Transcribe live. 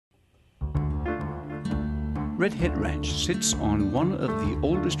Redhead Ranch sits on one of the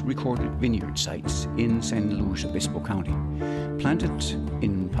oldest recorded vineyard sites in San Luis Obispo County, planted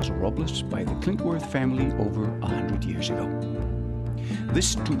in Paso Robles by the Klintworth family over 100 years ago.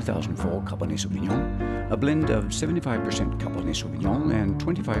 This 2004 Cabernet Sauvignon, a blend of 75% Cabernet Sauvignon and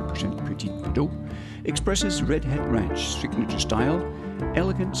 25% Petit Verdot, expresses Redhead Ranch's signature style,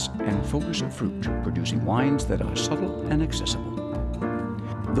 elegance and focus of fruit, producing wines that are subtle and accessible.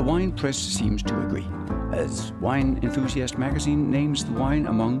 The wine press seems to agree, as Wine Enthusiast magazine names the wine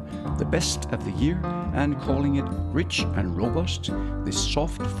among the best of the year and calling it rich and robust. This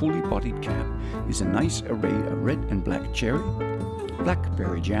soft, fully bodied cab is a nice array of red and black cherry,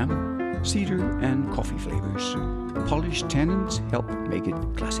 blackberry jam, cedar and coffee flavors. Polished tannins help make it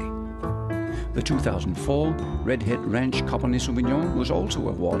classy. The 2004 Redhead Ranch Cabernet Sauvignon was also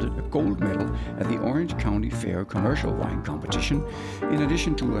awarded a gold medal at the Orange County Fair Commercial Wine Competition, in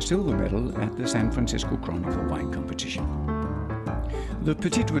addition to a silver medal at the San Francisco Chronicle Wine Competition. The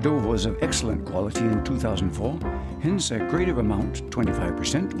Petit Verdot was of excellent quality in 2004, hence a greater amount,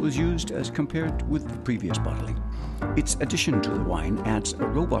 25%, was used as compared with the previous bottling. Its addition to the wine adds a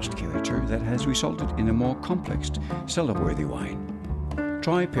robust character that has resulted in a more complex, cellar-worthy wine.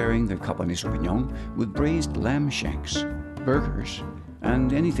 Try pairing the Cabernet Sauvignon with braised lamb shanks, burgers,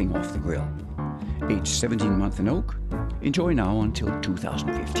 and anything off the grill. Aged 17 months in oak. Enjoy now until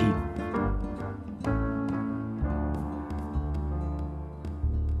 2015.